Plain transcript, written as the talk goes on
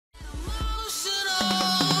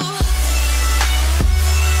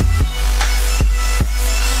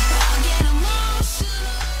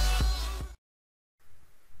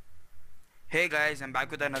Hey guys, I'm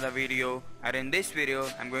back with another video, and in this video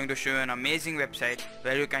I'm going to show you an amazing website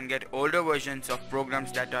where you can get older versions of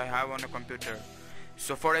programs that I have on a computer.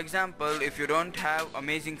 So for example, if you don't have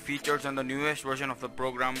amazing features on the newest version of the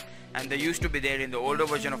program and they used to be there in the older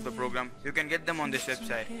version of the program, you can get them on this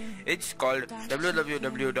website. It's called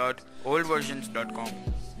www.oldversions.com.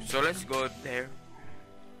 So let's go there.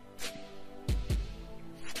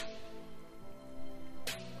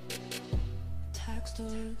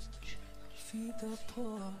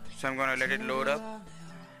 So I'm gonna let it load up,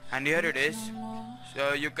 and here it is.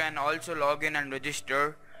 So you can also log in and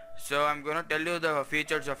register. So I'm gonna tell you the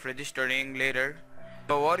features of registering later.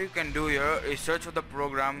 But what you can do here is search for the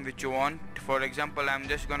program which you want. For example, I'm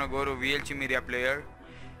just gonna go to VLC Media Player.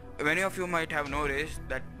 Many of you might have noticed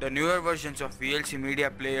that the newer versions of VLC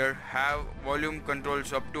Media Player have volume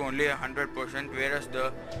controls up to only 100%, whereas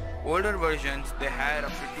the older versions they had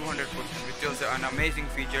up to 200%, which was an amazing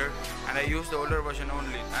feature, and I use the older version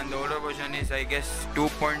only, and the older version is I guess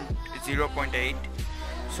 2.0.8.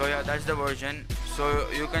 so yeah, that's the version. So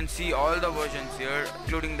you can see all the versions here,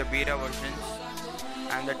 including the beta versions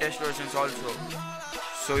and the test versions also.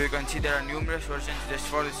 So you can see there are numerous versions just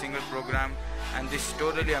for the single program, and this is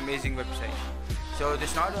totally amazing website. So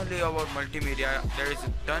this is not only about multimedia, there is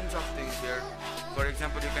tons of things here. For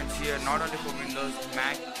example, you can see here not only for Windows,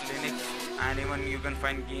 Mac, Linux, and even you can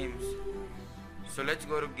find games. So let's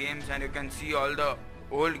go to games, and you can see all the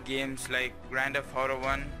old games like Grand Theft Auto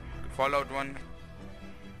 1, Fallout 1,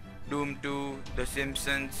 Doom 2, The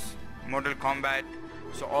Simpsons, Mortal Kombat.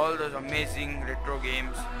 So all those amazing retro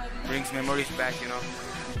games brings memories back, you know.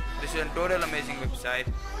 This is a total amazing website,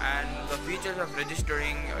 and the features of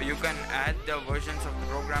registering, you can add the versions of the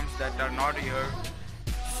programs that are not here.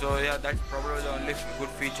 So yeah, that's probably the only good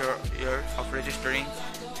feature here of registering.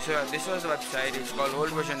 So yeah, this was the website. It's called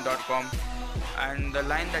oldversion.com, and the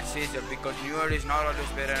line that says that because newer is not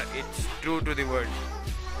always better, it's true to the word.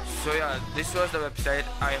 So yeah, this was the website.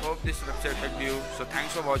 I hope this website helped you. So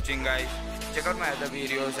thanks for watching guys. Check out my other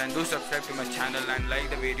videos and do subscribe to my channel and like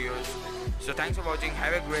the videos. So thanks for watching.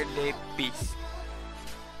 Have a great day. Peace.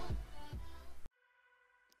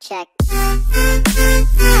 Check.